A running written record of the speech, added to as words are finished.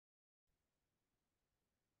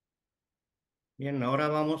Bien, ahora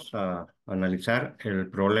vamos a analizar el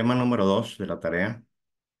problema número 2 de la tarea,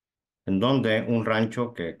 en donde un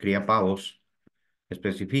rancho que cría pavos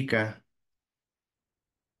especifica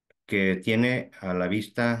que tiene a la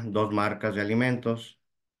vista dos marcas de alimentos.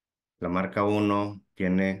 La marca uno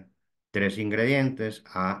tiene tres ingredientes,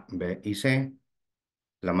 A, B y C.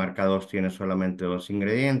 La marca 2 tiene solamente dos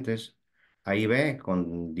ingredientes, A y B,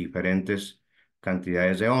 con diferentes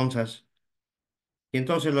cantidades de onzas. Y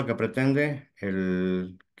entonces lo que pretende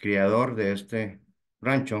el criador de este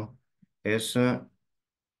rancho es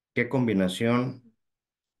qué combinación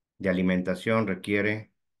de alimentación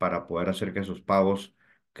requiere para poder hacer que sus pavos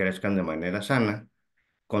crezcan de manera sana,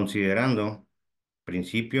 considerando,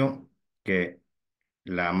 principio, que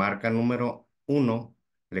la marca número uno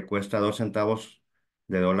le cuesta 2 centavos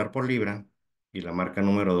de dólar por libra y la marca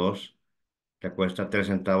número 2 le cuesta 3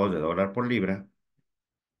 centavos de dólar por libra.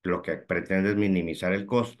 Lo que pretende es minimizar el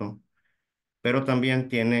costo, pero también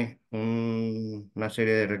tiene una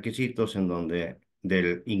serie de requisitos en donde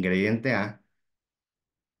del ingrediente A,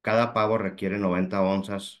 cada pavo requiere 90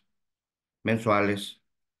 onzas mensuales,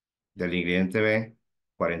 del ingrediente B,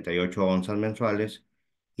 48 onzas mensuales,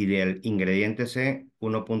 y del ingrediente C,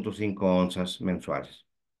 1,5 onzas mensuales.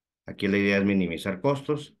 Aquí la idea es minimizar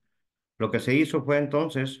costos. Lo que se hizo fue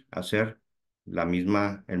entonces hacer el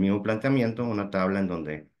mismo planteamiento, una tabla en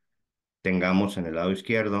donde tengamos en el lado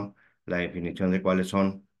izquierdo la definición de cuáles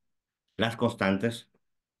son las constantes.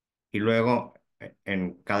 Y luego,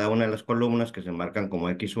 en cada una de las columnas que se marcan como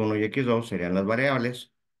X1 y X2 serían las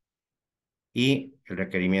variables y el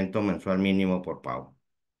requerimiento mensual mínimo por pavo.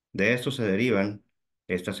 De esto se derivan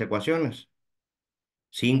estas ecuaciones.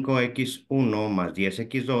 5x1 más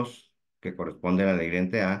 10x2, que corresponde al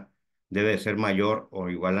ingrediente A, debe ser mayor o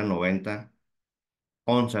igual a 90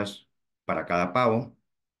 onzas para cada pavo.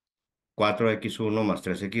 4x1 más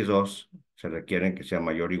 3x2 se requieren que sea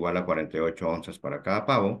mayor o igual a 48 onzas para cada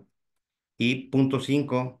pavo. Y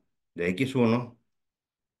 0,5 de X1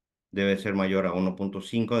 debe ser mayor a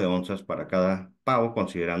 1,5 de onzas para cada pavo,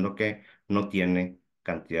 considerando que no tiene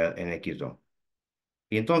cantidad en X2.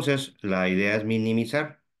 Y entonces la idea es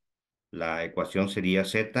minimizar. La ecuación sería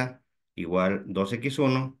Z igual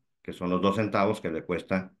 2x1, que son los 2 centavos que le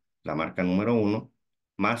cuesta la marca número uno,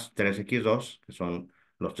 más 3x2, que son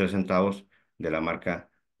los 3 centavos de la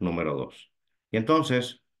marca número 2. Y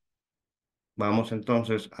entonces, vamos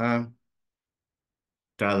entonces a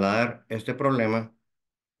trasladar este problema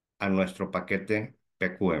a nuestro paquete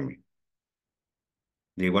PQM.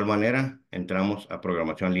 De igual manera, entramos a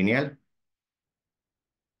programación lineal.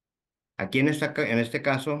 Aquí en este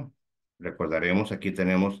caso, recordaremos, aquí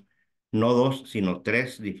tenemos no dos, sino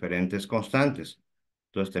tres diferentes constantes.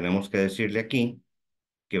 Entonces tenemos que decirle aquí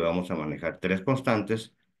que vamos a manejar tres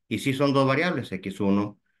constantes y si son dos variables,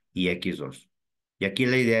 X1 y X2. Y aquí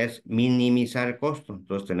la idea es minimizar el costo.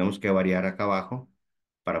 Entonces tenemos que variar acá abajo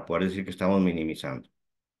para poder decir que estamos minimizando.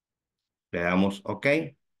 Le damos OK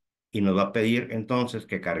y nos va a pedir entonces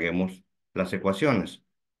que carguemos las ecuaciones.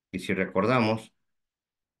 Y si recordamos,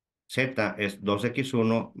 Z es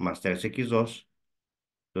 2x1 más 3x2.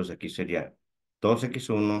 Entonces aquí sería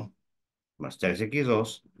 2x1 más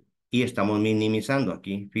 3x2 y estamos minimizando.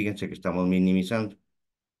 Aquí fíjense que estamos minimizando.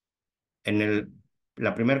 En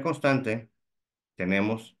la primera constante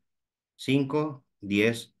tenemos 5,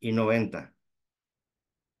 10 y 90.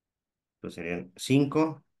 Entonces serían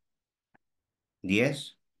 5,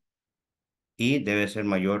 10 y debe ser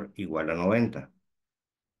mayor o igual a 90.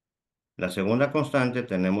 La segunda constante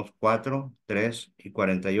tenemos 4, 3 y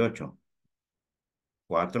 48.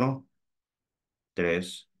 4,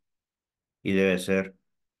 3 y debe ser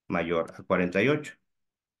mayor a 48.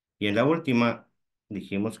 Y en la última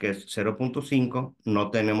dijimos que es 0,5,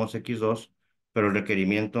 no tenemos X2, pero el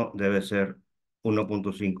requerimiento debe ser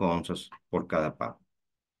 1,5 onzas por cada pavo.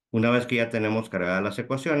 Una vez que ya tenemos cargadas las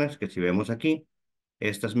ecuaciones, que si vemos aquí,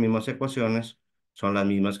 estas mismas ecuaciones son las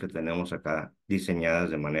mismas que tenemos acá diseñadas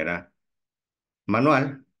de manera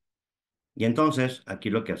manual. Y entonces aquí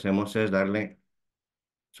lo que hacemos es darle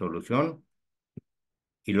solución.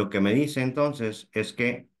 Y lo que me dice entonces es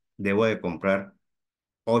que debo de comprar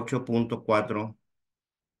 8,4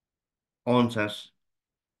 onzas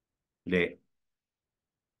de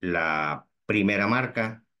la primera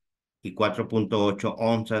marca y 4,8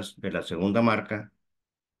 onzas de la segunda marca,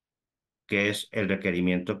 que es el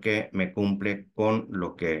requerimiento que me cumple con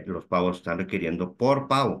lo que los pavos están requiriendo por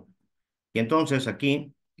pavo. Y entonces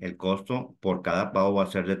aquí el costo por cada pavo va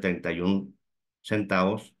a ser de 31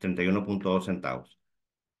 centavos, 31,2 centavos.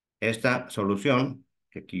 Esta solución,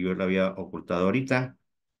 que aquí yo la había ocultado ahorita,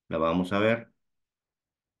 la vamos a ver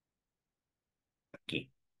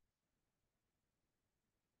aquí.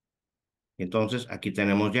 Entonces, aquí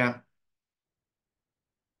tenemos ya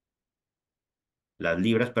las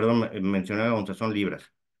libras, perdón, mencioné 11, son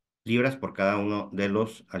libras. Libras por cada uno de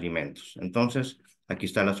los alimentos. Entonces, aquí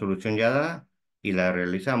está la solución ya dada y la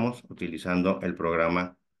realizamos utilizando el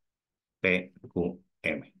programa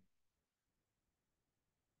PQM.